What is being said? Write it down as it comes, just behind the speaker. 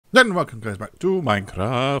Then welcome guys back to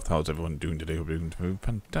Minecraft. How's everyone doing today? Hope you're doing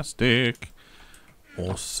fantastic.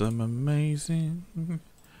 Awesome, amazing.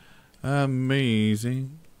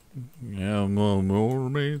 Amazing. Yeah, more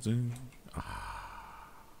amazing.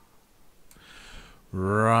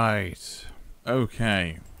 Right.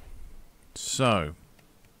 Okay. So,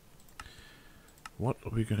 what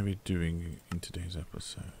are we going to be doing in today's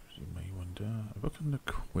episode? You may wonder. A book and a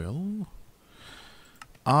quill.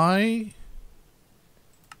 I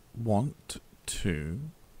want to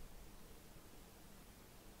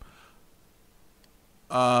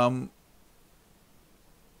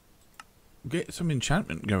get some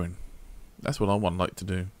enchantment going. That's what I would like to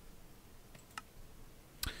do.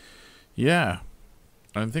 Yeah.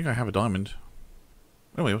 I don't think I have a diamond.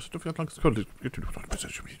 Anyway,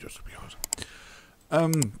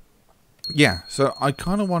 yeah, so I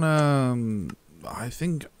kind of want to I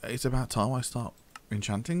think it's about time I start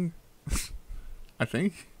enchanting. I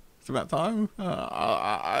think it's about time.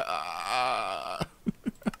 I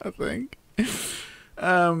think.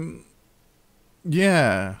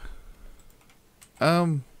 Yeah.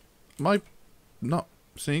 Am I not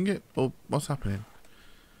seeing it, or what's happening?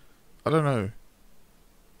 I don't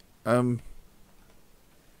know.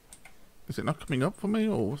 Is it not coming up for me,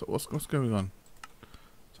 or what's going on?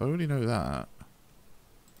 So I already know that.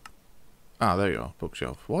 Ah, there you are,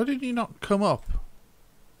 bookshelf. Why did you not come up?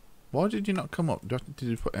 Why did you not come up? Did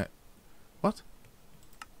you put it? What?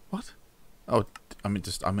 What? Oh, I meant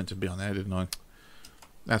to be on there, didn't I?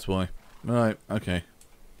 That's why. Right. Okay.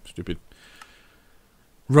 Stupid.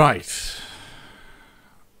 Right.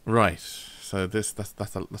 Right. So that's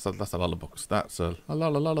a lot of books. That's a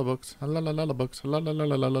lot of books. A lot of books. A lot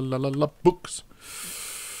of books.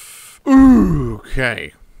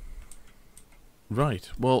 Okay. Right.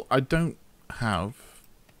 Well, I don't have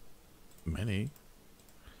many.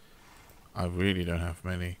 I really don't have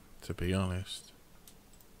many, to be honest.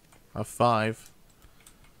 I have 5.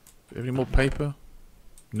 Do you have any more paper?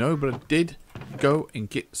 No, but I did go and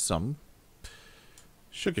get some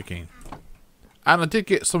sugarcane. And I did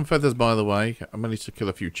get some feathers, by the way. I managed to kill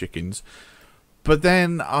a few chickens. But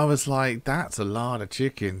then I was like, that's a lot of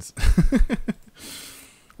chickens.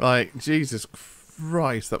 Like, Jesus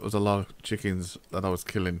Christ, that was a lot of chickens that I was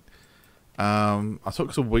killing. I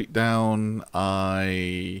took some wheat down.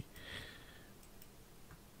 I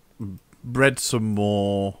bred some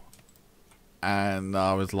more. And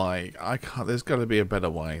I was like, I can't, there's got to be a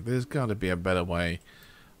better way. There's got to be a better way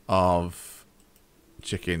of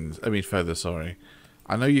feathers, sorry.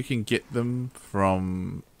 I know you can get them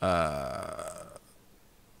from the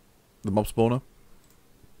mob spawner,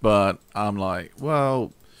 but I'm like,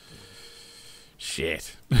 well,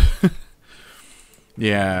 shit.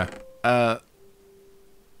 Yeah.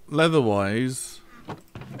 Leather-wise,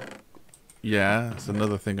 yeah, it's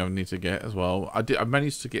another thing I need to get as well. I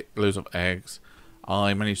managed to get loads of eggs.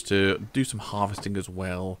 I managed to do some harvesting as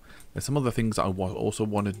well. There's some other things I also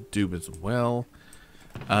want to do as well.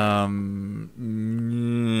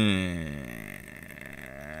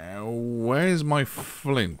 Where's my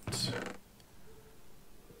flint?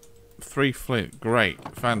 3 flint.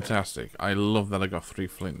 Great. Fantastic. I love that I got 3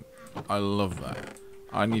 flint. I love that.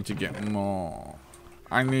 I need to get more.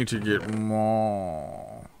 I need to get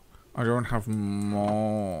more. I don't have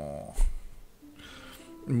more.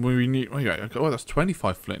 We need... Oh, that's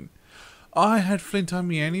 25 flint. I had flint on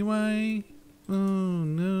me anyway. Oh,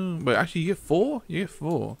 no. But actually, you get 4? You get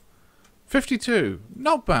 4. 52.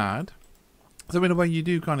 Not bad. So, in a way, you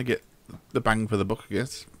do kind of get the bang for the buck,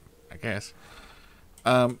 I guess.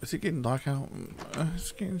 Is it getting dark out?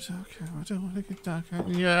 It's getting dark out. I don't want to get dark out.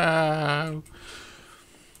 Yeah.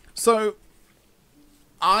 So,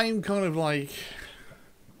 I'm kind of like...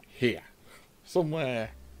 here.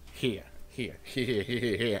 Somewhere here. Here.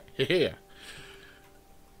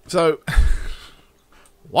 So,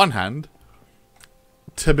 one hand,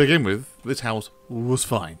 to begin with, this house was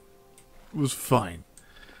fine.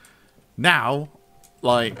 Now,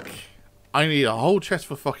 like, I need a whole chest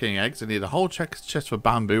for fucking eggs. I need a whole chest for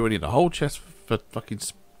bamboo. I need a whole chest for fucking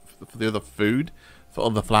for the other food, for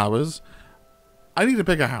other flowers. I need a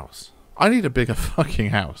bigger house. I need a bigger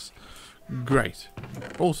fucking house. Great.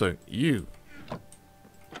 Also, you.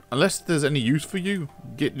 Unless there's any use for you,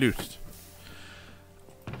 get loosed.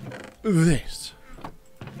 This.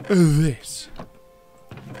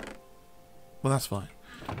 Well, that's fine.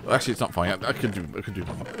 Well, actually, it's not fine. I could do more.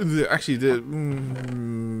 Actually,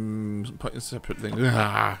 put in separate things.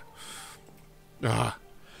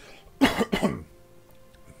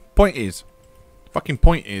 Point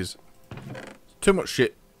is, too much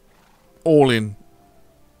shit, all in.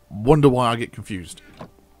 Wonder why I get confused.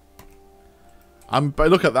 I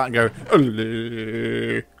look at that and go,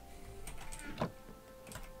 "Olé."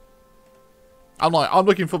 I'm like, I'm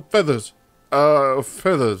looking for feathers.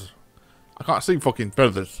 Feathers. I can't see fucking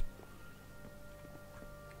feathers.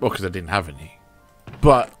 Well, because I didn't have any.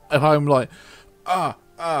 But if I'm like, oh,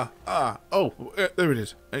 there it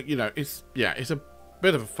is. You know, it's a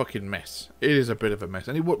bit of a fucking mess. It is a bit of a mess.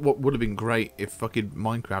 And what would have been great if fucking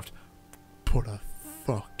Minecraft put a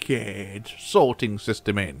fucking sorting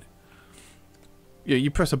system in. Yeah, you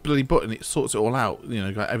press a bloody button, it sorts it all out. You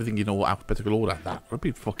know, got everything in all alphabetical order. That would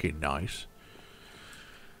be fucking nice.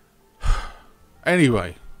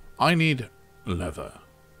 Anyway, I need leather.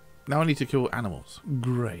 Now I need to kill animals.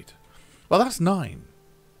 Great. Well, that's 9.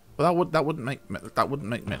 Well, that wouldn't make many. That wouldn't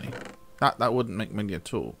make many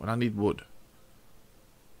at all. And I need wood.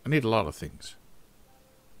 I need a lot of things.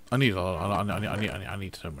 I need a lot. I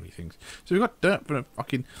need so many things. So we've got dirt for a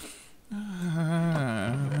fucking.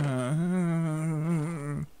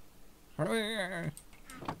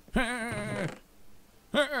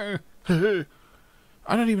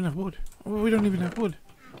 I don't even have wood. We don't even have wood.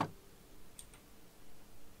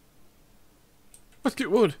 Let's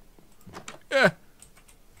get wood. Yeah.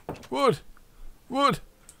 Wood. Wood.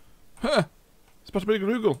 Huh. It's about to be a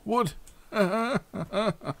Google. Wood.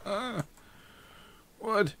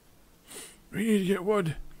 Wood. We need to get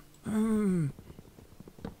wood.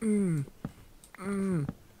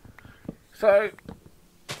 So,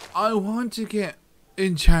 I want to get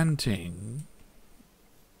enchantments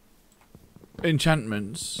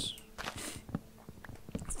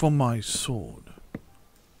for my sword.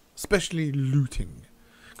 Especially looting.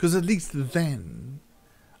 Because at least then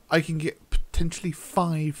I can get potentially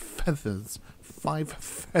 5 feathers. 5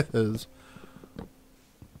 feathers.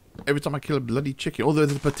 Every time I kill a bloody chicken. Although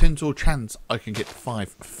there's a potential chance I can get 5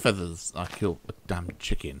 feathers. I kill a damn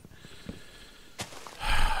chicken.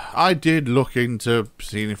 I did look into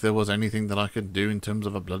seeing if there was anything that I could do in terms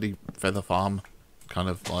of a bloody feather farm. Kind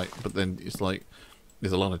of like, but then it's like,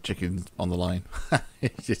 there's a lot of chickens on the line.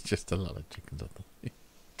 It's just a lot of chickens on the line.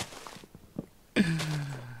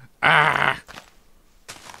 Ah!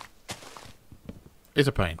 It's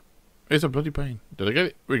a pain. It's a bloody pain. Did I get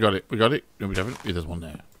it? We got it. We got it. No, we haven't. There's one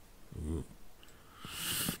there. Ooh.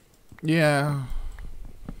 Yeah.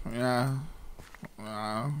 Yeah.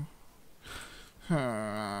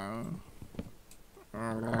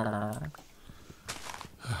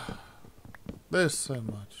 There's so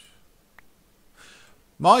much.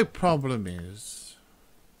 My problem is,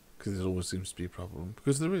 because there always seems to be a problem,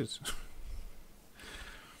 because there is.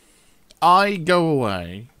 I go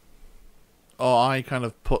away, or I kind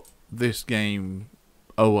of put this game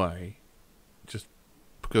away, just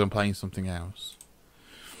because I'm playing something else.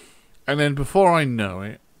 And then before I know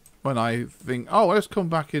it, when I think, oh, let's come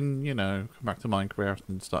back and, you know, come back to Minecraft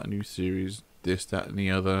and start a new series, this, that, and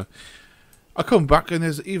the other. I come back and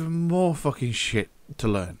there's even more fucking shit to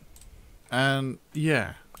learn. And,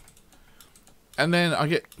 yeah. And then I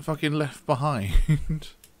get fucking left behind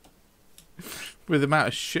with the amount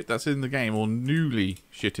of shit that's in the game, or newly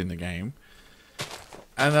shit in the game.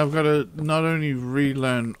 And I've got to not only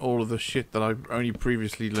relearn all of the shit that I've only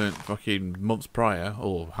previously learnt fucking months prior,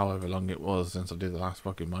 or however long it was since I did the last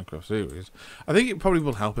fucking Minecraft series. I think it probably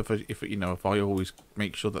will help if I always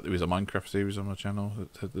make sure that there is a Minecraft series on my channel.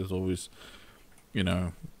 That there's always, you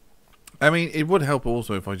know, I mean, it would help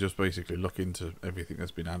also if I just basically look into everything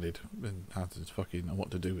that's been added and how to fucking know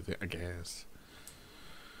what to do with it, I guess.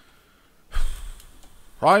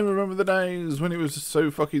 I remember the days when it was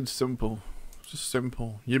so fucking simple. Just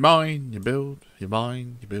simple. You mine, you build, you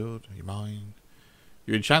mine, you build, you mine.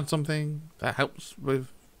 You enchant something that helps with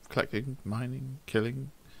collecting, mining,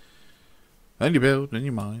 killing. Then you build, then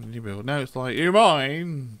you mine, then you build. Now it's like, you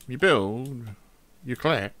mine, you build, you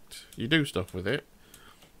collect, you do stuff with it.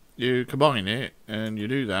 You combine it, and you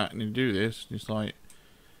do that, and you do this. And it's like,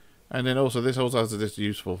 and then also this also has this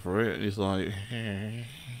useful for it. And it's like,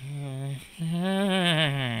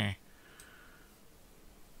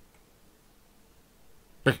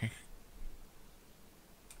 it's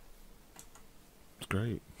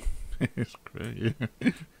great. It's great.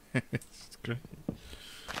 It's great.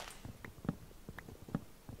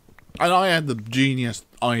 And I had the genius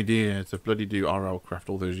idea to bloody do RL craft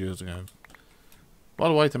all those years ago. By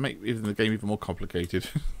the way, to make even the game even more complicated.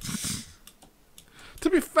 To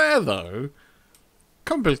be fair, though,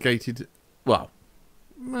 complicated, well,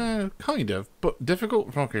 kind of, but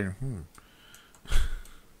difficult. Fucking,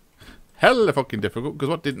 hella fucking difficult. Because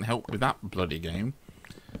what didn't help with that bloody game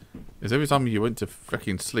is every time you went to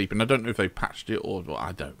fucking sleep, and I don't know if they patched it or well,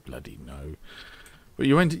 I don't bloody know. But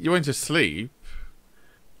you went to sleep,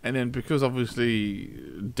 and then because obviously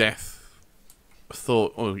death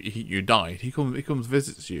thought, oh, you died, he comes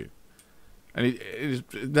visits you, and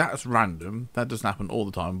that's random. That doesn't happen all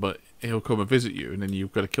the time, but he'll come and visit you, and then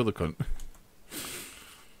you've got to kill the cunt.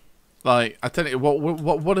 Like, I tell you, what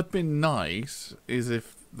would have been nice is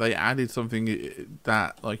if they added something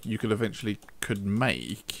that like you could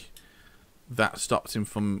make that stops him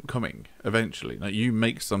from coming eventually. Like, you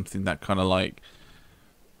make something that kind of like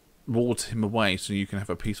wards him away, so you can have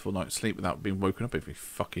a peaceful night's sleep without being woken up every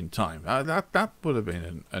fucking time. That would have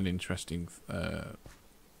been an interesting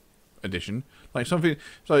addition. Like something,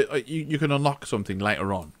 so you can unlock something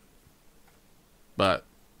later on, but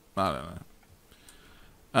I don't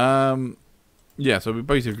know. Yeah, so we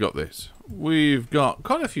basically got this. We've got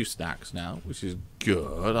quite a few stacks now, which is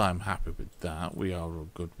good. I'm happy with that. We are all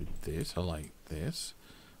good with this. I like this.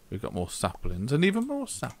 We've got more saplings and even more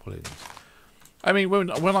saplings. I mean,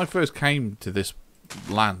 when I first came to this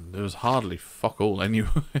land, there was hardly fuck all anyway.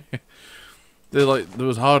 There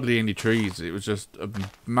was hardly any trees. It was just a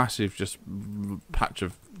massive just patch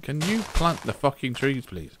of. Can you plant the fucking trees,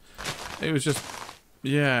 please? It was just,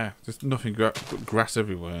 yeah, just nothing. Grass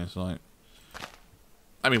everywhere. It's like,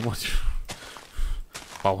 I mean, what?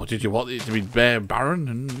 Well, what did you want it to be barren?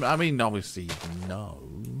 And I mean, obviously,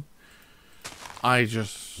 no. I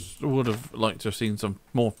just would have liked to have seen some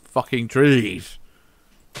more fucking trees.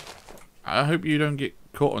 I hope you don't get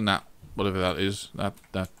caught on that, whatever that is.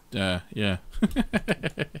 Yeah.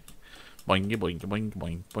 Boing, boing, boing,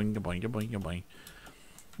 boing, boing, boing, boing, boing.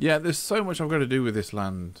 Yeah, there's so much I've got to do with this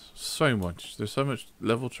land. So much. There's so much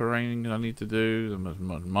level terrain I need to do. There's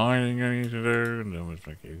much mining I need to do.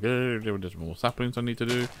 And there's more saplings I need to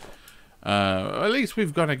do. At least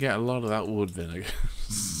we've got to get a lot of that wood then, I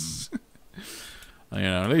guess. You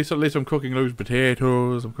know, at least I'm cooking those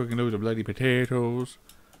potatoes. I'm cooking those bloody potatoes.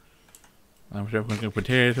 I'm cooking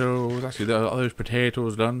potatoes. Actually, are those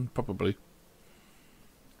potatoes done? Probably.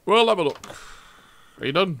 Well, have a look. Are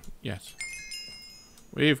you done? Yes.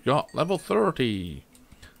 We've got level 30.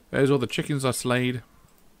 There's all the chickens I slayed.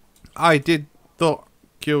 I thought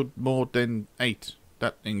killed more than 8.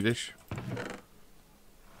 That English.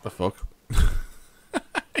 The fuck?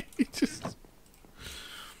 Just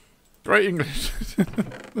great English.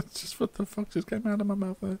 That's just what the fuck just came out of my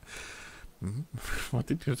mouth there. What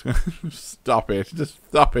did you stop it? Just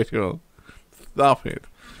stop it, girl. Stop it.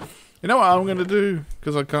 You know what I'm going to do?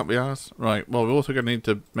 Because I can't be arsed. Right, well, we're also going to need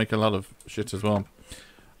to make a lot of shit as well.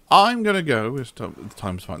 I'm going to go. It's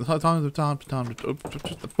time's fine. Time.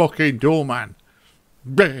 The fucking door, man.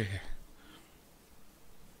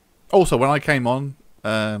 Also, when I came on,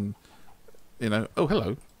 you know. Oh,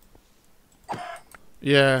 hello.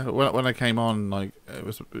 Yeah, when I came on, like it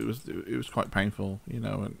was quite painful, you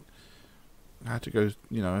know, and I had to go.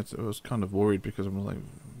 You know, I was kind of worried because I'm like,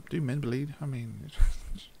 do men bleed? I mean.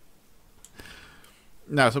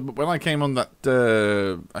 No, so when I came on that,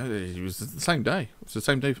 it was the same day. It was the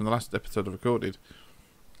same day from the last episode I recorded.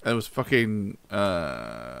 It was fucking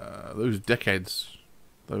those dickheads,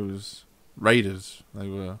 those raiders. They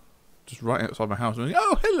were just right outside my house. Going,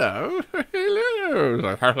 oh, hello, hello.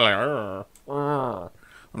 Like, hello.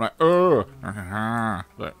 I'm like, oh,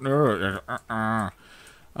 like, no, I'm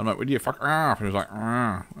like, would you fuck off? He was like,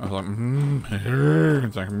 I was like,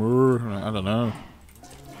 it's like, I don't know.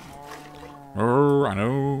 Oh, I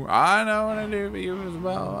know what I do for you as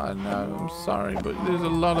well. I know, I'm sorry, but there's a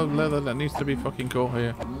lot of leather that needs to be fucking caught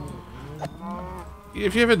here.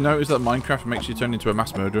 If you ever notice that Minecraft makes you turn into a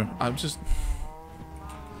mass murderer, I'm just...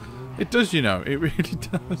 It does, you know, it really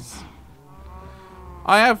does.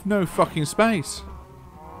 I have no fucking space.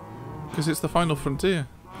 Because it's the final frontier.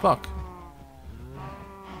 Fuck.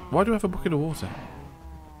 Why do I have a bucket of water?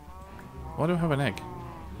 Why do I have an egg?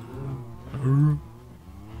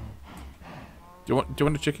 Do you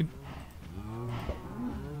want a chicken?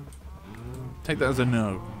 Take that as a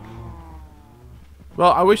no.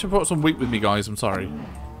 Well, I wish I brought some wheat with me, guys. I'm sorry.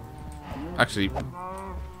 Actually,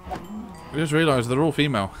 I just realised they're all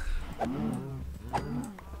female.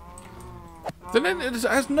 Then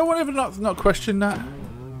has no one ever not questioned that?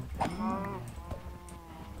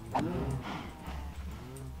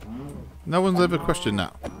 No one's ever questioned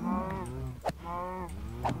that.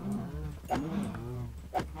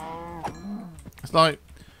 It's like,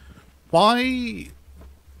 why?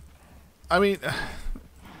 I mean,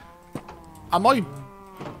 am I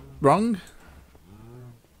wrong?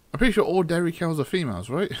 I'm pretty sure all dairy cows are females,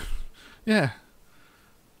 right? Yeah.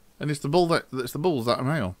 And it's the bulls that are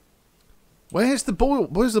male. Where's the bull?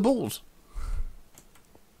 Where's the bulls?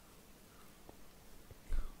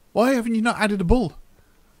 Why haven't you not added a bull?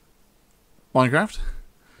 Minecraft?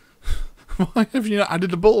 Why have you not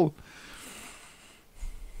added a bull?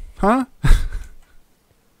 Huh?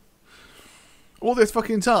 All this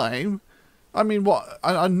fucking time. I mean, what?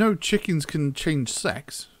 I know chickens can change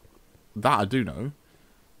sex. That I do know.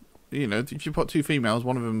 You know, if you put two females,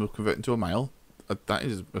 one of them will convert into a male. That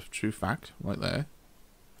is a true fact right there.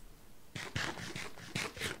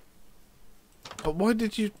 But why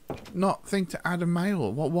did you not think to add a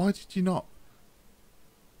male? Why did you not?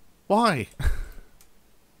 Why?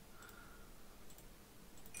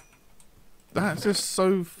 That's just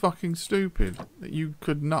so fucking stupid that you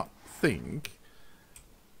could not think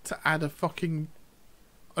to add a fucking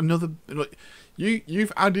another. Like,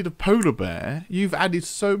 you've added a polar bear. You've added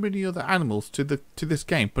so many other animals to this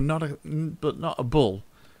game, but not a bull.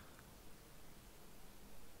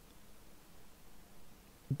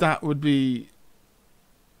 That would be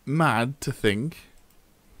mad to think,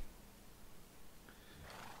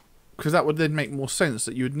 because that would then make more sense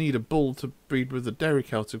that you would need a bull to breed with a dairy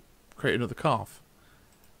cow to create another calf,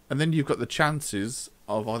 and then you've got the chances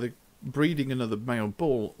of either breeding another male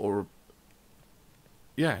bull or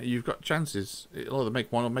you've got chances. It'll either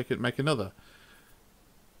make one or make another.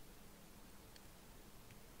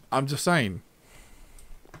 I'm just saying,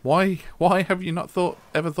 why have you not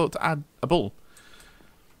ever thought to add a bull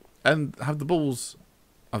and have the bulls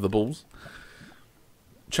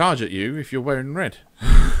charge at you if you're wearing red?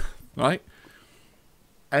 Right?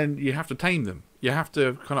 And you have to tame them. You have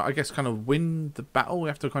to kind of win the battle. You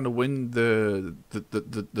have to kind of win the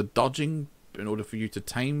dodging in order for you to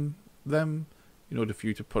tame them. In order for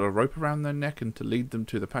you to put a rope around their neck and to lead them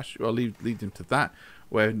to the pasture, or lead them to that,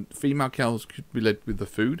 where female cows could be led with the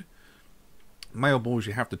food. Male bulls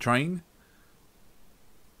you have to train.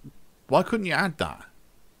 Why couldn't you add that?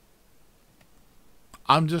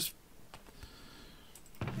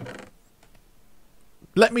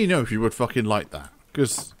 Let me know if you would fucking like that.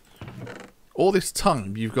 Because all this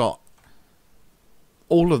time you've got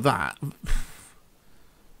all of that.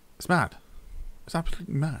 It's mad. It's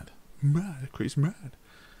absolutely mad. Mad. It's mad.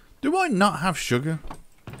 Do I not have sugar?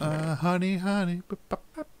 Honey, honey.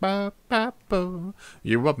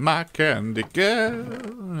 You are my candy girl.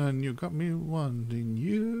 And you got me wanting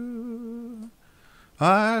you.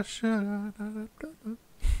 I should.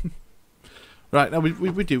 Right, now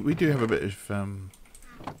we do have a bit of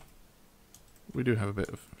we do have a bit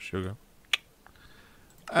of sugar.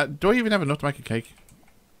 Do I even have enough to make a cake?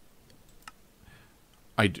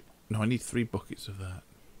 No, I need 3 buckets of that.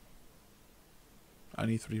 I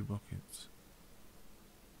need 3 buckets.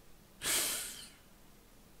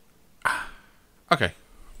 Okay.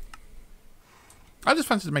 I just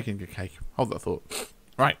fancied making a cake. Hold that thought.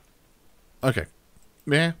 Right. Okay.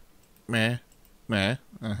 Meh. Meh. Meh.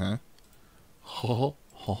 Uh-huh. Ho.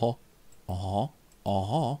 Ho. Uh-huh.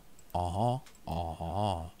 Uh-huh. Uh-huh.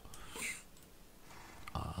 Uh-huh.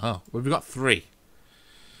 Uh-huh. We've got 3.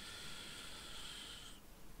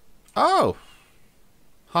 Oh.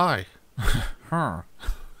 Hi. Huh.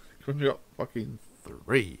 We've got fucking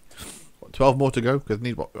 3. What, 12 more to go? Because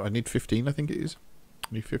I need 15, I think it is.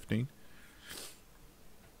 I need 15.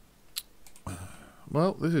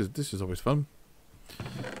 Well, this is always fun.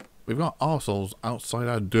 We've got arseholes outside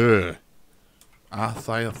our door.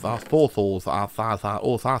 Outside our foursoles, outside our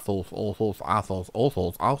arseholes,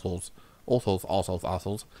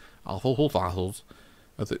 arseholes.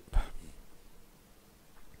 That's it.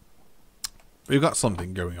 We've got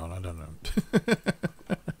something going on, I don't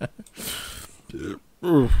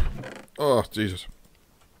know. Oh, Jesus.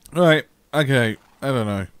 Right, okay, I don't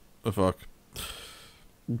know. The fuck.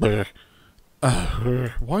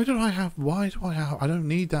 Why do I have, I don't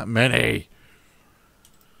need that many.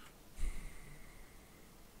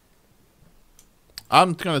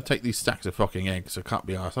 I'm going to take these stacks of fucking eggs, I can't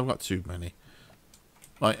be arsed. I've got too many.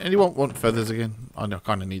 Like, anyone want feathers again? I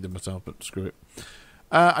kind of need them myself, but screw it.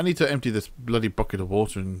 I need to empty this bloody bucket of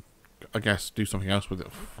water and, I guess, do something else with it.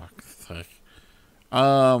 Oh, fuck's sake.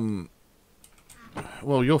 Well,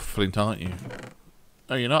 you're Flint, aren't you?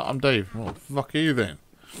 No, you're not. I'm Dave. Well, fuck you then.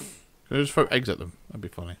 Can I just throw eggs at them? That'd be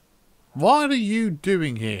funny. What are you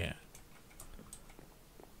doing here?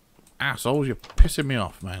 Assholes, you're pissing me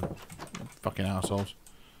off, man. Fucking assholes.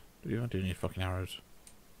 You don't do any fucking arrows.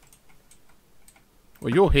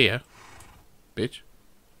 Well, you're here, bitch.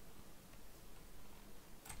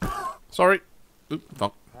 Sorry. Oop,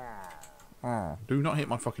 fuck. Oh, do not hit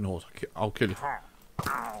my fucking horse. I'll kill you.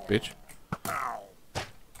 Bitch.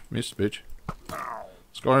 Miss, bitch.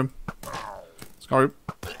 Score him. Score him.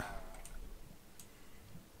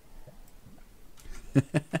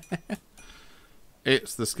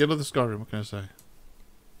 It's the skill of the Skyrim, what can I say?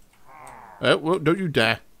 Oh, well, don't you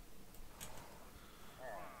dare.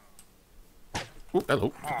 Oh,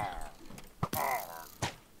 hello.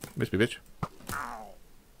 Miss me, bitch.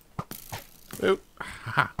 Oh,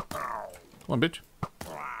 haha. Come on, bitch.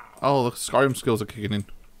 Oh, the Skyrim skills are kicking in.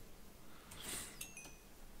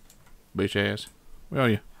 Bitch ass. Where are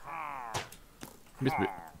you? Miss bit.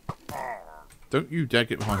 Don't you dare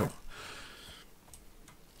get behind her.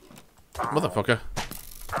 Motherfucker.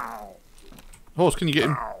 Horse, can you get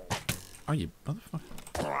him? Oh, you motherfucker.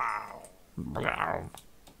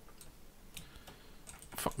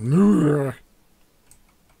 Fuck.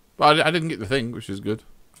 But I didn't get the thing, which is good,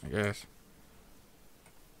 I guess.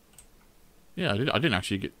 Yeah, I didn't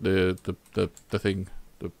actually get the thing,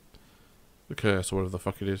 the curse or whatever the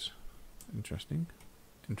fuck it is. Interesting.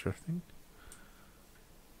 Interesting.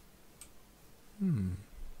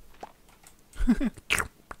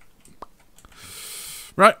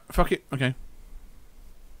 Right, fuck it. Okay.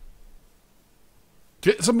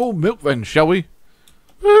 Get some more milk then, shall we?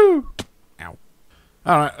 Woo! Ow.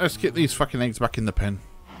 Alright, let's get these fucking eggs back in the pen.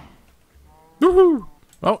 Woohoo!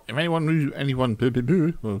 Well, if anyone, ooh,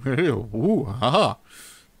 haha.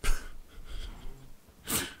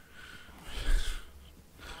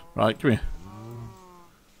 Right, come here.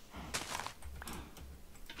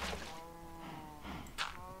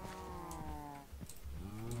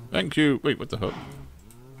 Thank you. Wait, what the fuck?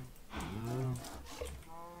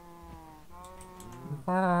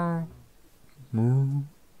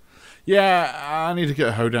 Yeah, I need to get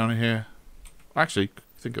a hoe down here. Actually,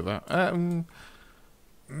 think of that.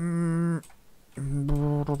 You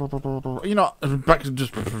know, back of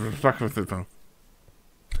the.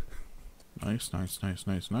 Nice.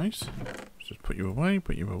 Just put you away.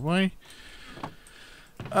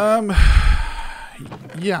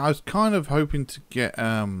 Yeah, I was kind of hoping to get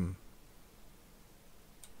a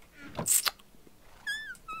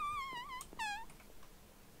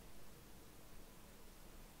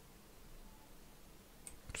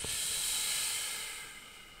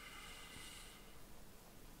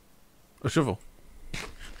shovel.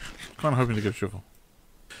 Kind of hoping to get a shovel.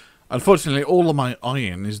 Unfortunately, all of my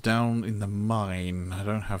iron is down in the mine. I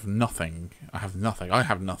don't have nothing. I have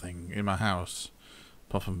nothing in my house.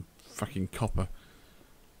 Apart from fucking copper.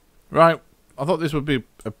 Right. I thought this would be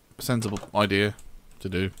a sensible idea to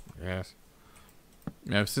do. Yes.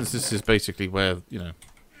 Yeah, since this is basically where, you know.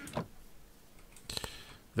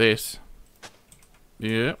 This.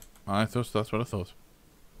 Yeah. I thought that's what I thought.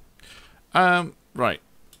 Right.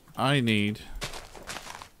 I need...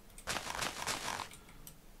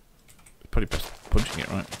 Probably best punching it,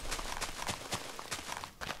 right?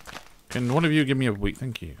 Can one of you give me a wheat?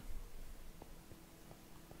 Thank you.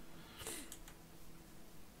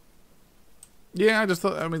 Yeah, I just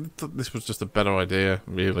thought, I mean, this was just a better idea,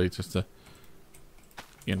 really, just to,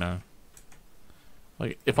 you know.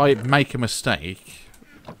 Like, if I make a mistake,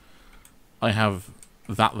 I have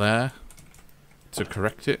that there to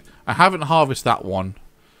correct it. I haven't harvested that one.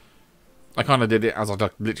 I kind of did it as I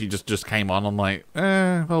literally just came on. I'm like,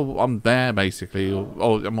 well, I'm there basically.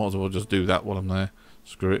 Oh, I might as well just do that while I'm there.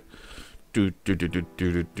 Screw it.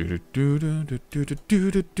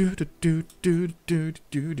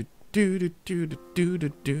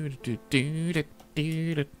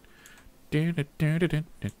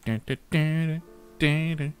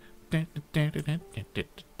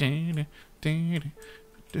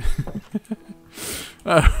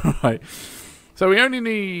 Alright. So we only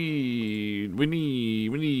need... We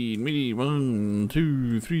need 1,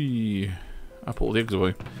 2, 3... I put all the eggs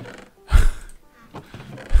away.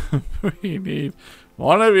 We need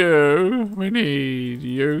one of you. We need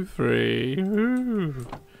you 3. Ooh.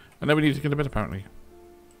 And then we need to get to bed, apparently.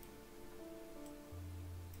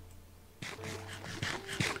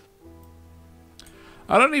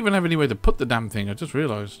 I don't even have any way to put the damn thing. I just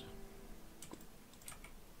realised.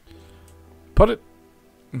 Put it...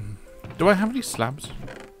 Do I have any slabs?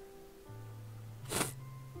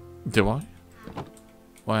 Do I?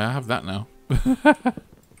 Why, I have that now.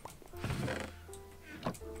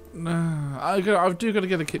 No, I do got to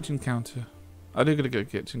get a kitchen counter. I do got to get a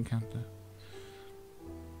kitchen counter.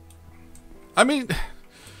 I mean,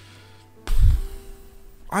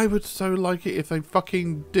 I would so like it if they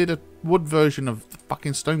fucking did a wood version of the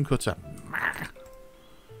fucking stone cutter.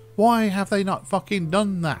 Why have they not fucking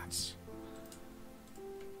done that?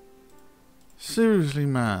 Seriously,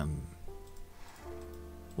 man.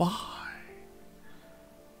 Why?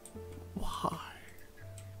 Why?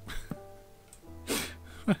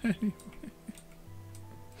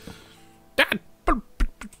 Dad.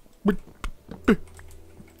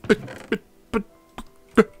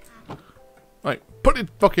 Right, put it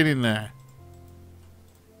fucking in there.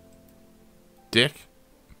 Dick.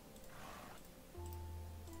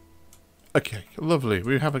 A cake. Lovely.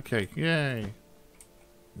 We have a cake. Yay.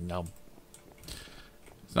 Nom.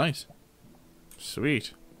 It's nice.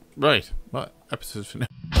 Sweet. Right. What episode's finished?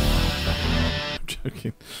 I'm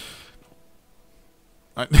joking.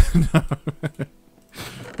 No.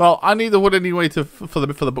 Well, I need the wood anyway for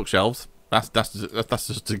the bookshelves. That's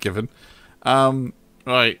just a given.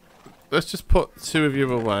 Right. Let's just put 2 of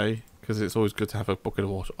you away because it's always good to have a bucket of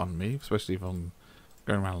water on me, especially if I'm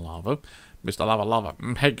going around lava. Mr. Lava.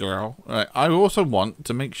 Hey girl. Right. I also want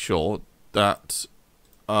to make sure that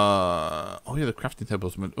oh yeah, the crafting table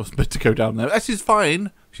was meant to go down there. This is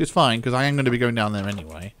fine. She's fine because I am going to be going down there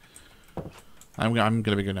anyway. I'm going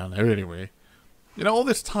to be going down there anyway. You know, all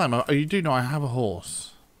this time, you do know I have a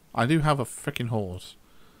horse. I do have a freaking horse.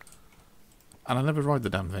 And I never ride the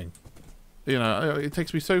damn thing. You know, it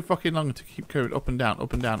takes me so fucking long to keep going up and down,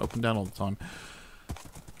 up and down, up and down all the time.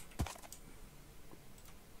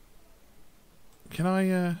 Can I,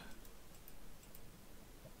 yeah,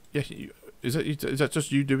 is that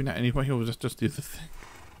just you doing that anyway, or was that just the other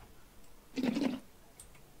thing?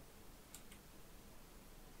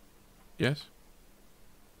 Yes?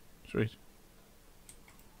 Sweet.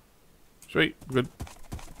 Sweet, good.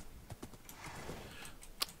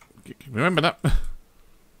 Remember that.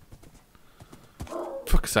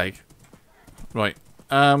 Fuck's sake. Right.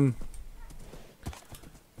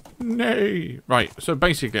 Nay. Right, so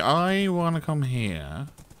basically I want to come here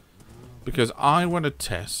because I want to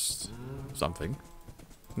test something.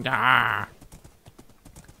 Ah.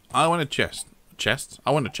 I want a chest. Chest?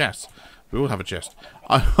 I want a chest. We all have a chest.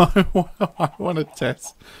 I want to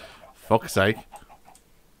test. Fuck's sake.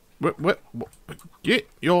 What? Get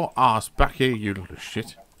your ass back here, you little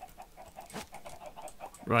shit.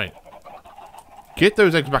 Right. Get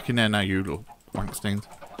those eggs back in there now, you little wankstains.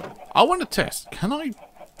 I want to test. Can I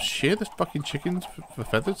share this fucking chickens for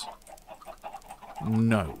feathers?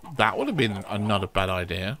 No. That would have been not a bad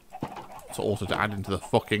idea. To also to add into the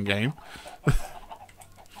fucking game.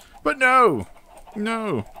 But no!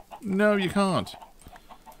 No. No, you can't.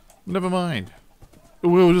 Never mind.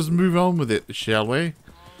 We'll just move on with it, shall we?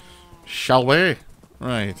 Shall we?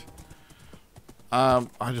 Right. I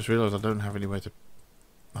just realised I don't have anywhere to...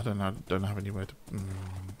 I don't have anywhere to...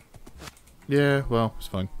 Yeah, well, it's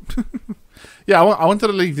fine. Yeah, I wanted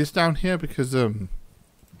to leave this down here because, well,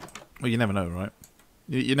 you never know, right?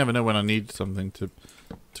 You never know when I need something to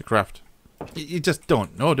craft. You just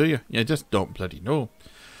don't know, do you? You just don't bloody know.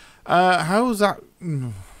 How's that...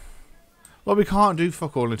 Well, we can't do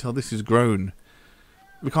fuck all until this is grown.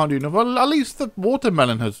 We can't do enough. Well, at least the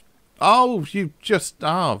watermelon has... Oh, you just...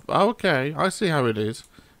 Oh, okay. I see how it is.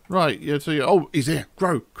 Right, yeah, so you... Oh, he's here.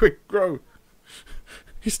 Grow. Quick, grow.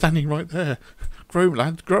 He's standing right there. Grow,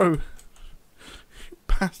 lads, grow.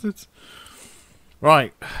 Bastards.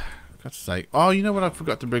 Right. God's sake. Oh, you know what I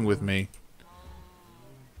forgot to bring with me?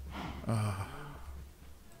 Well,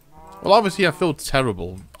 obviously I feel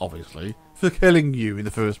terrible, obviously, for killing you in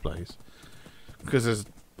the first place. Because there's,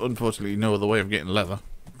 unfortunately, no other way of getting leather.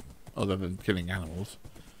 Other than killing animals.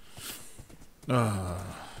 I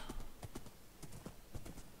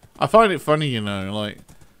find it funny, you know, like...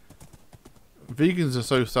 Vegans are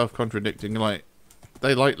so self-contradicting, like...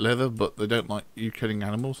 They like leather, but they don't like you killing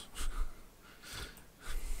animals.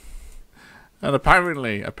 And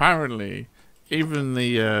apparently, even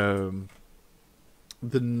the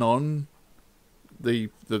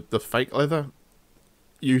fake leather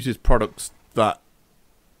uses products that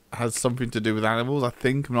has something to do with animals. I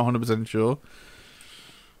think, I'm not 100% sure.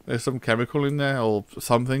 There's some chemical in there or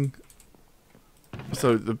something.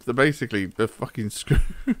 So they're basically they're fucking screwed.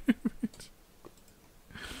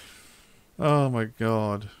 Oh my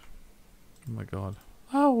god. Oh my god.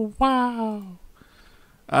 Oh wow.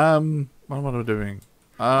 What am I doing?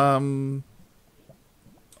 I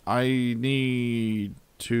need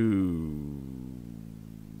to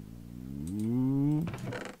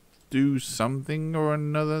do something or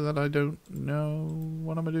another that I don't know.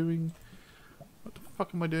 What am I doing? What the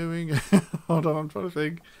fuck am I doing? Hold on, I'm trying to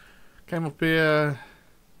think. Came up here.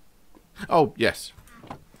 Oh, yes.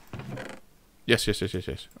 Yes.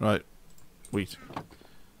 Right. Wheat.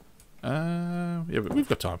 Yeah, but we've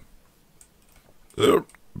got time. Oof.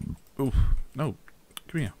 No.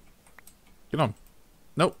 Come here. Get on.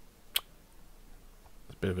 Nope.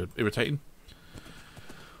 That's a bit of irritating.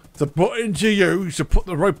 The button you use to put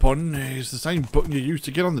the rope on is the same button you use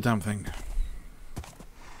to get on the damn thing.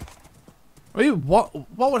 I mean, what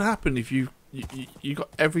would happen if you got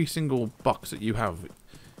every single box that you have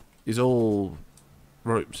is all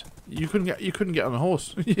ropes? You couldn't get on a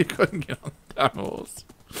horse. You couldn't get on that horse.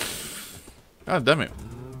 God damn it.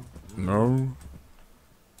 No.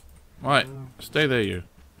 Right, stay there, you.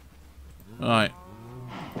 Right.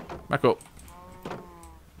 Back up.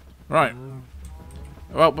 Right.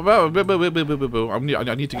 Well,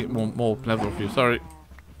 I need to get more leather off you. Sorry.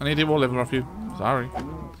 I need to get more leather off you. Sorry.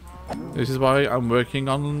 This is why I'm working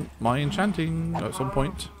on my enchanting at some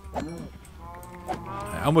point.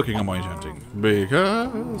 I'm working on my enchanting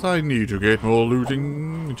because I need to get more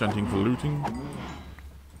looting. Enchanting for looting.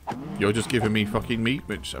 You're just giving me fucking meat,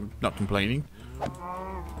 which I'm not complaining.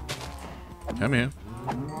 Come here.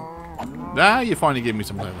 Ah, you finally gave me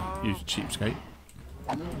some leather, you cheapskate.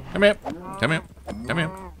 Come here. Come here. Come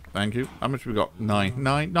here. Thank you. How much we got? 9.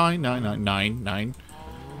 9, 9, 9, 9, 9, 9.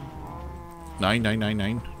 9, 9, 9,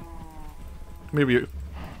 9. Come here, you.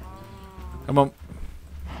 Come on.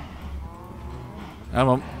 Come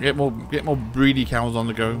on. Get more breedy cows on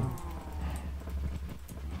the go.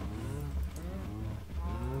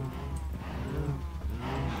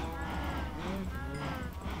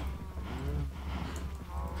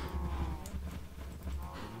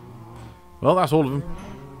 Well, that's all of them.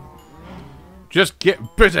 Just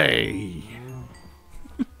get busy.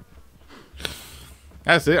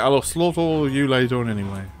 That's it. I'll slaughter all of you later on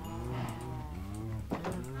anyway.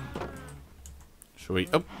 Sweet.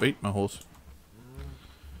 Oh, wait, my horse.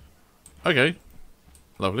 Okay.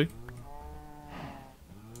 Lovely.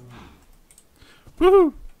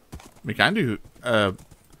 Woohoo! We can do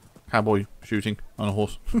cowboy shooting on a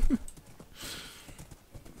horse.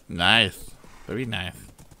 Nice. Very nice.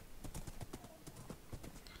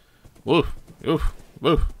 Woof, woof,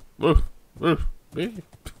 woof, woof, woof.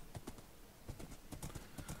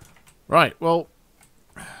 Right, well,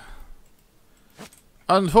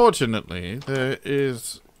 unfortunately, there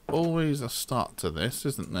is always a start to this,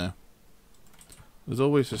 isn't there? There's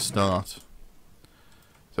always a start.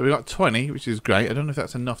 So we got 20, which is great. I don't know if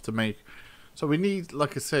that's enough to make. So we need,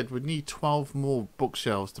 like I said, we need 12 more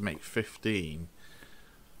bookshelves to make 15.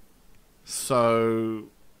 So,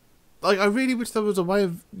 like, I really wish there was a way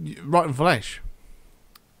of rotten flesh.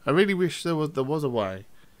 I really wish there was a way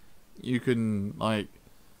you can, like,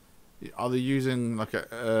 are they using like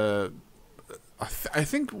a I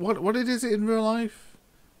think what it is in real life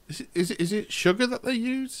is it sugar that they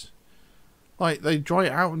use, like they dry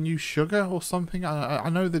it out and use sugar or something. I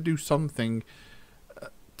know they do something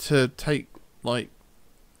to take, like,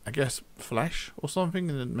 I guess flesh or something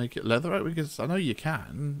and then make it leather out, because I know you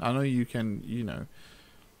can, you know,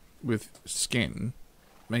 with skin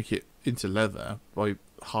make it into leather by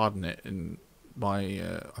hardening it and by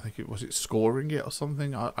I think it was scoring it or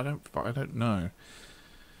something. I don't know.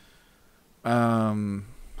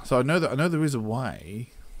 So I know there is a way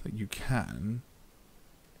that you can.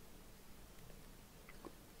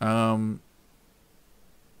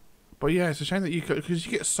 But yeah, it's a shame that you could, because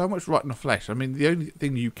you get so much rotten flesh. I mean, the only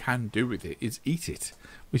thing you can do with it is eat it,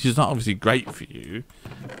 which is not obviously great for you.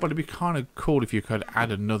 But it'd be kind of cool if you could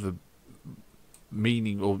add another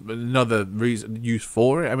meaning or another reason use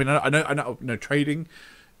for it. I mean, I know trading,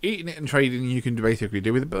 eating it and trading you can basically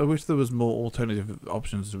do with it, but I wish there was more alternative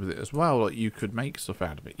options with it as well. Like you could make stuff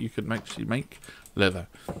out of it. You could actually make leather.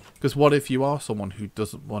 Because what if you are someone who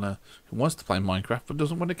wants to play Minecraft but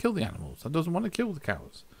doesn't want to kill the animals and doesn't want to kill the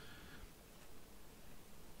cows?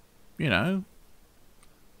 You know,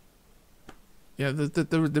 yeah,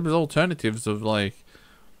 there was alternatives of like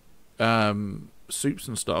soups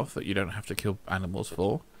and stuff that you don't have to kill animals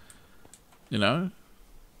for. You know,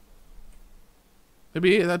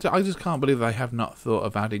 maybe I just can't believe they have not thought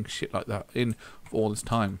of adding shit like that in for all this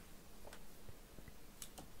time.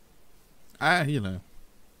 You know.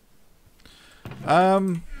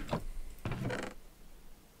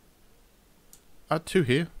 Add 2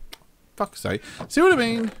 here. Fuck's sake. See what I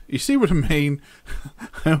mean? You see what I mean?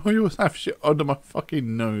 I always have shit under my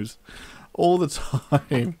fucking nose all the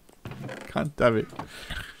time. God damn it.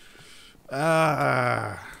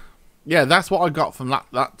 Yeah, that's what I got from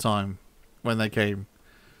that time when they came.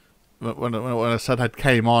 When I said I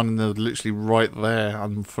came on and they were literally right there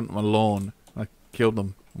on front of my lawn. I killed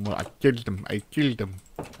them. Well, I killed them. I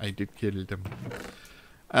did kill them.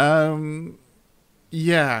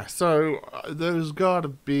 Yeah, so there's gotta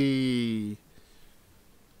be.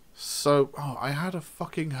 So, oh, I had a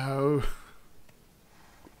fucking hoe.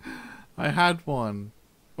 I had one.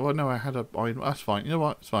 Oh no, I had a. Oh, that's fine. You know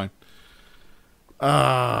what? It's fine.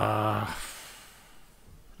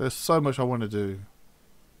 There's so much I want to do.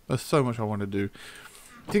 The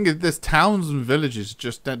thing is, there's towns and villages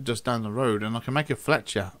just down the road, and I can make a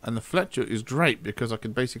Fletcher, and the Fletcher is great because I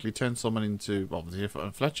can basically turn someone into, well,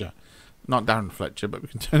 a Fletcher. Not Darren Fletcher, but we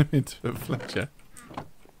can turn him into a Fletcher.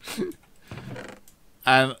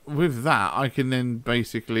 And with that, I can then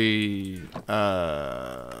basically...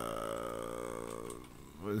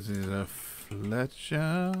 what is it? A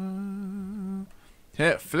Fletcher?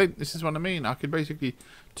 Yeah, flint. This is what I mean. I could basically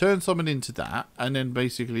turn someone into that, and then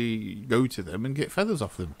basically go to them and get feathers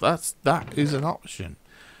off them. That is an option.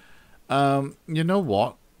 You know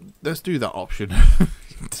what? Let's do that option.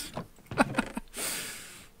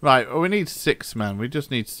 Right. Well, we need 6, man. We just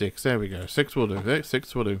need 6. There we go. 6 will do.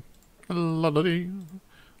 6 will do. La-da-dee.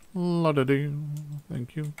 La-da-dee.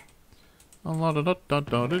 Thank you.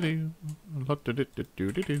 La-da-da-da-da-dee.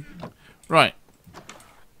 La-da-dee-dee-dee-dee. Right.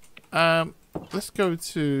 Let's go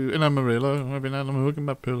to in Amarillo. I've been out on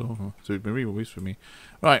my pillow. Sweet Marie will wish for me.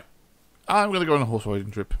 Right. I'm gonna go on a horse riding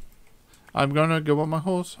trip. I'm gonna go on my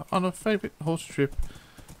horse on a favourite horse trip.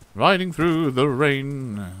 Riding through the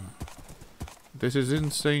rain. This is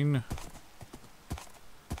insane.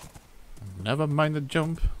 Never mind the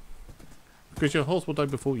jump. Because your horse will die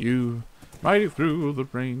before you. Riding through the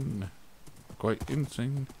rain. Quite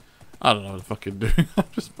insane. I don't know what I'm fucking doing. I'm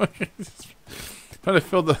just fucking trying to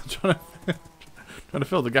fill the trying to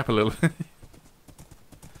fill the gap a little.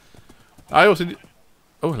 I also need,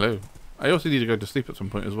 oh hello. I also need to go to sleep at some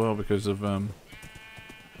point as well because of that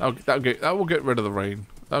will get rid of the rain.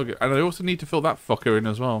 And I also need to fill that fucker in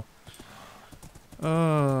as well.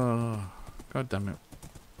 Oh, god damn it!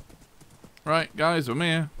 Right, guys, I'm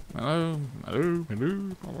here. Hello, hello,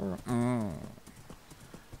 hello.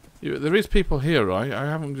 There is people here, right? I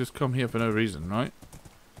haven't just come here for no reason, right,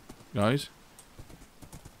 guys?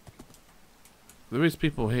 There is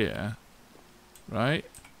people here, right?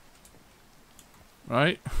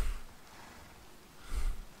 Right?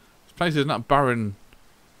 This place is not barren.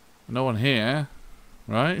 No one here,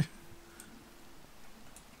 right?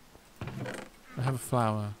 I have a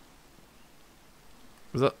flower.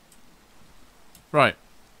 Was that right?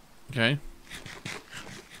 Okay.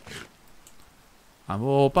 I'm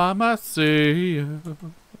all by myself.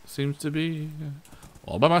 Seems to be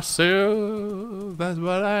all by myself. That's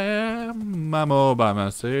what I am. I'm all by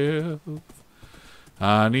myself.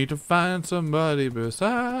 I need to find somebody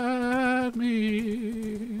beside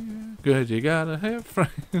me. 'Cause you gotta have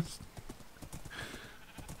friends.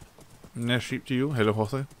 Next sheep to you. Hello,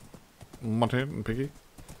 horsey. Monty and Piggy.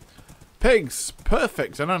 Pigs!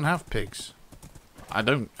 Perfect! I don't have pigs. I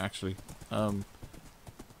don't, actually.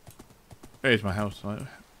 Here's my house.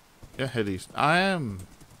 Yeah, head east. I am.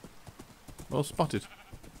 Well spotted.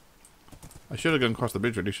 I should have gone across the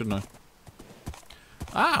bridge really, shouldn't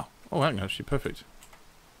I? Ow! Oh, hang on, actually, perfect.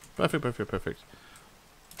 Perfect, perfect, perfect.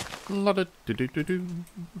 La-da-do-do-do-do.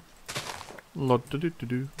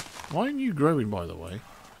 La-da-do-do-do. Why aren't you growing, by the way?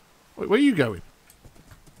 Wait, where are you going?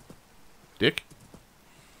 Dick?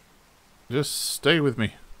 Just stay with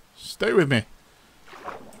me. Stay with me.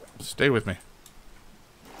 Stay with me.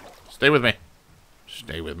 Stay with me.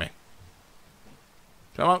 Stay with me.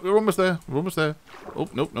 Come on, we're almost there. We're almost there. Oh,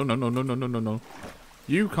 nope, no, no, no, no, no, no, no, no.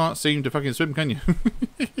 You can't seem to fucking swim, can you?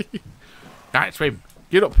 Can't swim.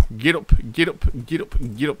 Get up, get up, get up, get up,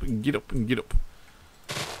 get up, get up, and get up.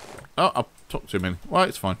 Oh, I'll talk to him. Well,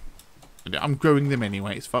 it's fine. I'm growing them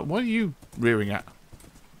anyway. It's fine. What are you rearing at?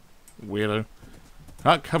 Weirdo.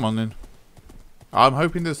 Ah, come on then. I'm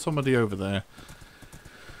hoping there's somebody over there.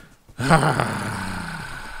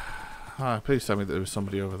 Please tell me that there was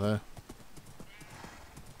somebody over there.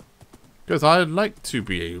 Because I'd like to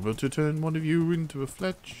be able to turn one of you into a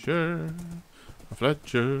Fletcher. A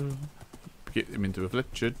Fletcher. Get them into a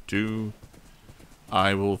Fletcher too.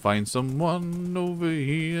 I will find someone over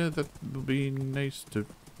here that will be nice to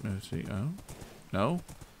see. Oh, no,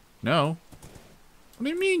 no. What do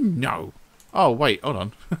you mean no? Oh wait, hold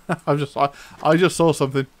on. I just saw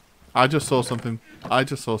something. I just saw something. I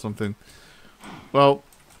just saw something. Well,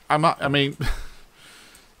 I mean,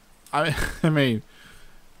 I mean,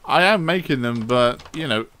 I am making them, but you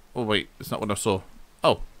know. Oh wait, it's not what I saw.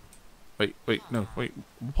 Oh, wait, no, wait.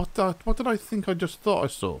 What did I think I just thought I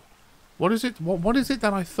saw? What is it? What is it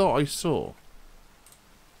that I thought I saw?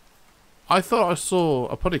 I thought I saw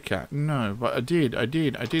a potty cat. No, but I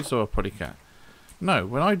did saw a potty cat. No,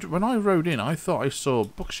 when I rode in, I thought I saw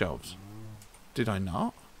bookshelves. Did I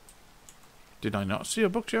not? Did I not see a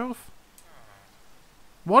bookshelf?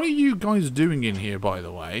 What are you guys doing in here, by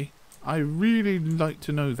the way? I really like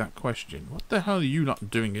to know that question. What the hell are you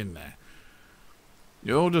not doing in there?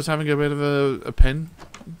 You're all just having a bit of a pen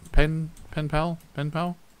pal?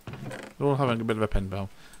 You're all having a bit of a pen pal.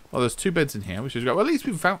 Well, there's 2 beds in here, which is great. Well, at least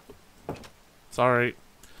we've found... Sorry.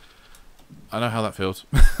 I know how that feels.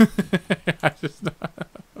 I just know how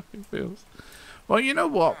it feels. Well, you know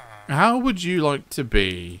what? How would you like to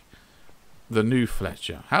be the new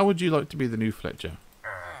Fletcher? How would you like to be the new Fletcher?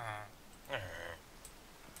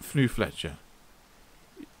 New Fletcher.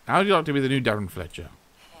 How would you like to be the new Darren Fletcher?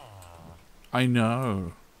 I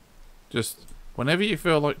know. Just Whenever you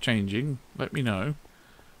feel like changing, let me know.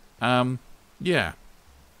 Yeah.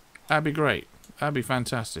 That'd be great. That'd be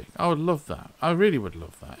fantastic. I would love that. I really would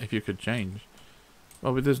love that if you could change.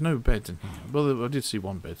 Well, but there's no beds in here. Well, I did see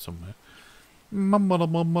one bed somewhere.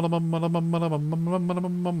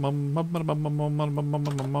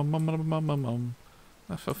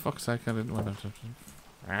 For fuck's sake, I didn't want to...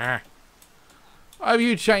 Have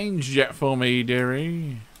you changed yet for me,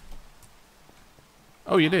 dearie?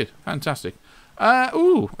 Oh, you did. Fantastic.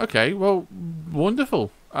 Ooh, okay. Well,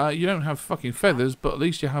 wonderful. You don't have fucking feathers, but at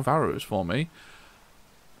least you have arrows for me.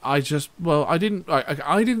 I didn't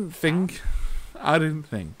think. I didn't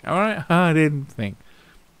think. Alright? I didn't think.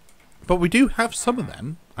 But we do have some of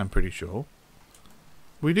them, I'm pretty sure.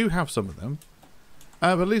 We do have some of them.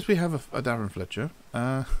 But at least we have a Darren Fletcher.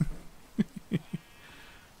 Where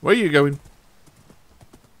are you going?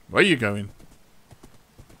 Where are you going?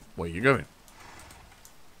 Where are you going?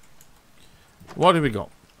 What have we got?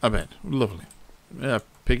 A bed. Lovely. Yeah,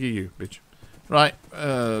 piggy you, bitch. Right,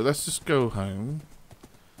 let's just go home.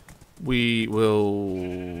 We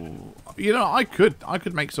will... You know, I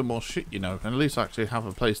could make some more shit, you know, and at least actually have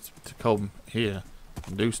a place to come here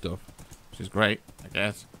and do stuff. Which is great, I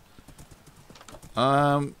guess.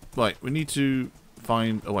 Right, we need to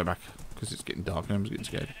find a way back. Because it's getting dark and I'm getting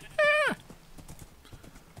scared.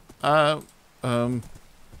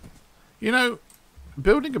 You know,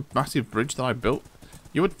 building a massive bridge that I built,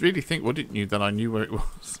 you would really think, wouldn't you, that I knew where it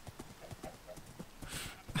was?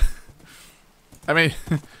 I mean,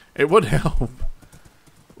 it would help.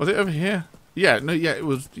 Was it over here? Yeah, no, yeah, it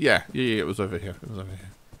was, yeah, it was over here. It was over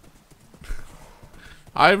here.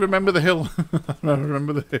 I remember the hill. I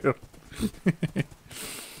remember the hill.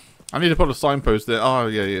 I need to put a signpost there. Oh,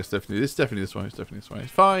 yeah, it's definitely this way. It's definitely this way.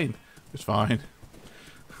 It's fine. It's fine.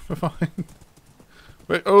 We're fine.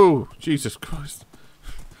 Wait, oh, Jesus Christ.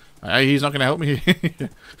 Hey, he's not going to help me.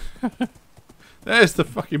 There's the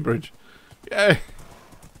fucking bridge. Yay.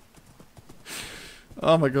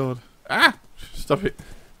 Oh my god. Ah! Stop it.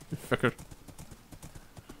 You fucker.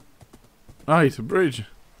 Ah, it's a bridge.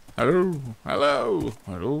 Hello. Hello.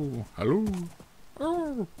 Hello. Hello.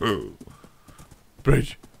 Oh.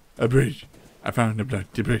 Bridge. A bridge. I found a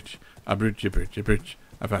bloody bridge. A bridge, a bridge, a bridge.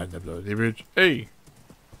 I found a bloody bridge. Hey.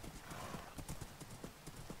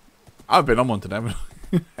 I've been on one today, haven't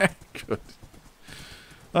I?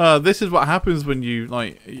 Good. This is what happens when you,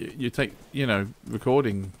 like, you take, you know,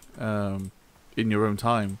 recording in your own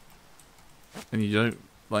time. And you don't,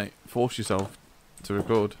 like, force yourself to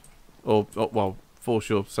record. Or well, force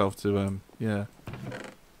yourself to, yeah.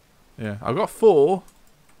 Yeah, I've got 4.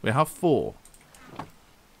 We have 4.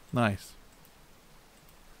 Nice.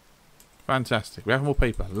 Fantastic. We have more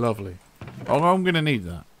paper. Lovely. Oh, I'm going to need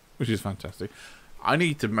that. Which is fantastic. I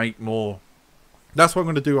need to make more. That's what I'm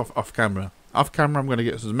going to do off camera. Off camera, I'm going to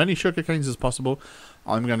get as many sugar canes as possible.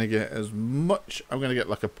 I'm going to get as much. I'm going to get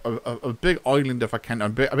like a big island if I can. A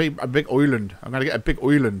big island. I'm going to get a big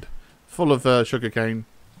island full of sugar cane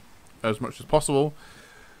as much as possible.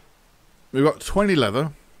 We've got 20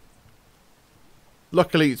 leather.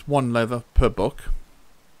 Luckily, it's 1 leather per book.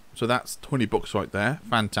 So that's 20 books right there.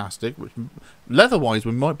 Fantastic. Which, leather-wise,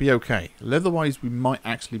 we might be okay. Leather-wise, we might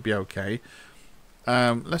actually be okay.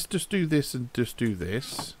 Let's just do this and just do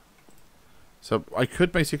this. So I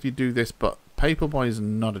could basically do this, but paper-wise,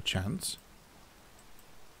 not a chance.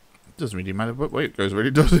 Doesn't really matter what way it goes,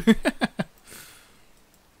 really, does it?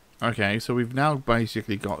 Okay, so we've now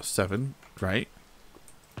basically got 7. Great.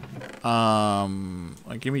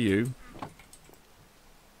 Give me you.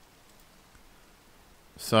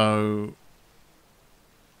 So,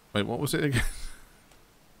 wait, what was it again?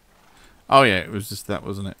 Oh yeah, it was just that,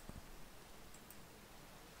 wasn't it?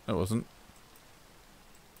 It wasn't.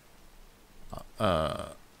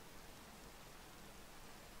 Was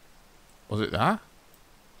it that?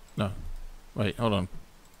 No. Wait, hold on.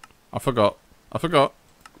 I forgot. I forgot.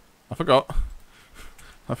 I forgot.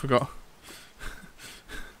 I forgot.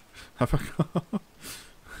 I forgot.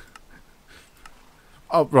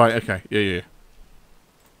 Oh, right, okay. Yeah.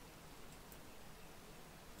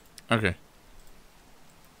 Okay.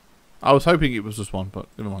 I was hoping it was just 1, but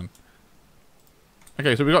never mind.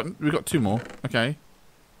 Okay, so we got 2 more. Okay.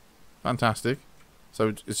 Fantastic. So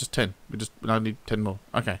it's just 10. We now need 10 more.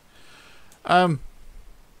 Okay.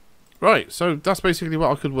 Right, so that's basically what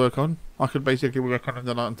I could work on. I could basically work on it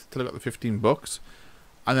until I got the 15 books.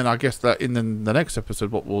 And then I guess that in the next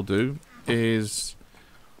episode what we'll do is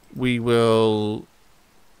we will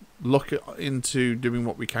look into doing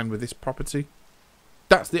what we can with this property.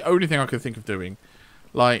 That's the only thing I can think of doing.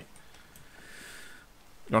 Like,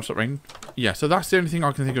 You want to stop raining? Yeah, so that's the only thing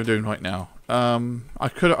I can think of doing right now. I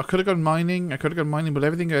could have gone mining. But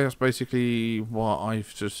everything else, basically, what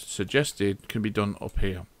I've just suggested, can be done up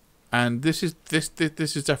here. And this is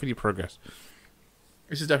definitely progress.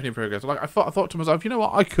 This is definitely progress. Like I thought to myself, you know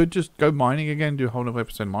what? I could just go mining again, do a whole other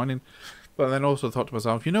episode mining. But then also thought to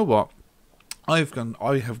myself, you know what? I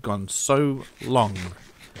have gone so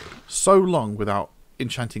long without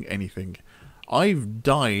enchanting anything. I've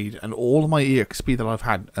died, and all of my EXP that I've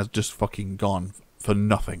had has just fucking gone for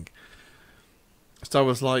nothing. So I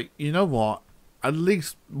was like, you know what? At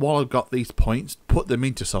least while I've got these points, put them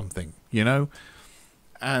into something, you know?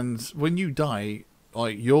 And when you die,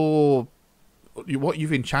 like what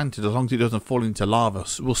you've enchanted, as long as it doesn't fall into lava,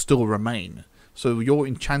 will still remain. So your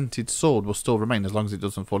enchanted sword will still remain as long as it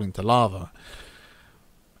doesn't fall into lava.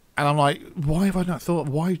 And I'm like, why have I not thought?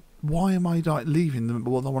 Why am I like leaving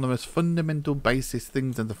one of the most fundamental, basis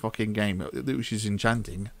things in the fucking game, which is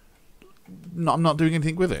enchanting? I'm not doing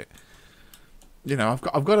anything with it. You know,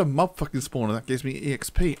 I've got a mob fucking spawner that gives me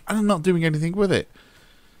EXP, and I'm not doing anything with it.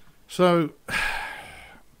 So,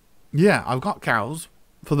 yeah, I've got cows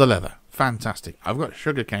for the leather, fantastic. I've got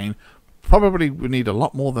sugarcane. Probably we need a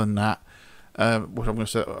lot more than that. What I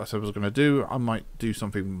said I was going to do, I might do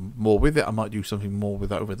something more with it. I might do something more with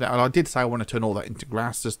that over there. And I did say I want to turn all that into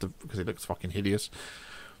grass just because it looks fucking hideous.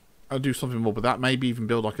 I'll do something more with that. Maybe even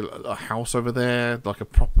build like a house over there, like a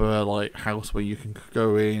proper like house where you can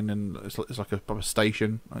go in, and it's like a proper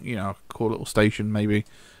station, you know, a cool little station maybe.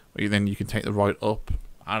 Where then you can take the ride up.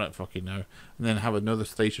 I don't fucking know. And then have another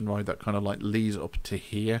station ride that kind of like leads up to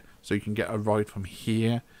here, so you can get a ride from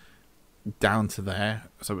here down to there,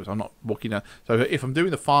 so I'm not walking down. So if I'm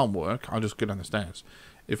doing the farm work, I'll just go down the stairs.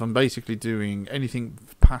 If I'm basically doing anything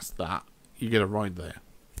past that, you get a ride there.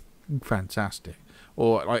 Fantastic.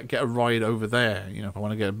 Or like get a ride over there, you know, if I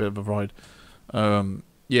want to get a bit of a ride.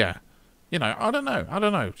 Yeah, you know, I don't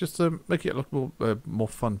know, just to make it look more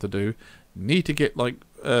fun to do. Need to get like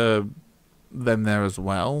them there as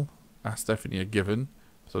well. That's definitely a given,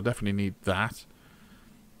 so definitely need that.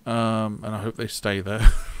 And I hope they stay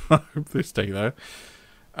there. I hope they stay there.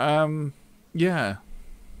 Yeah,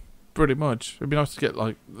 pretty much. It'd be nice to get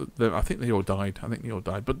like I think they all died.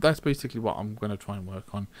 But that's basically what I'm going to try and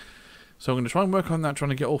work on. So I'm going to try and work on that, trying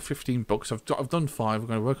to get all 15 books. I've done 5. I'm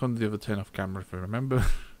going to work on the other 10 off camera if I remember.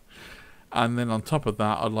 And then on top of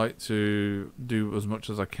that, I'd like to do as much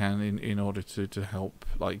as I can in order to help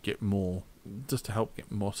like get more, just to help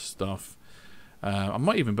get more stuff. I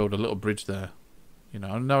might even build a little bridge there. You know,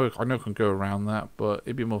 I know I can go around that, but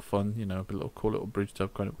it'd be more fun, you know, a little cool little bridge to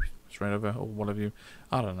kind of straight over, or one of you.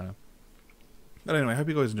 I don't know. But anyway, I hope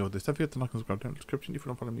you guys enjoyed this. Don't forget to like and subscribe down in the description. If you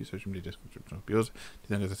don't follow me, social media description of yours.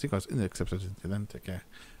 Then guys, I see you guys in the next episode. Until then, take care.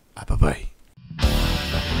 Bye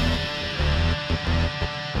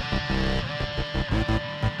bye.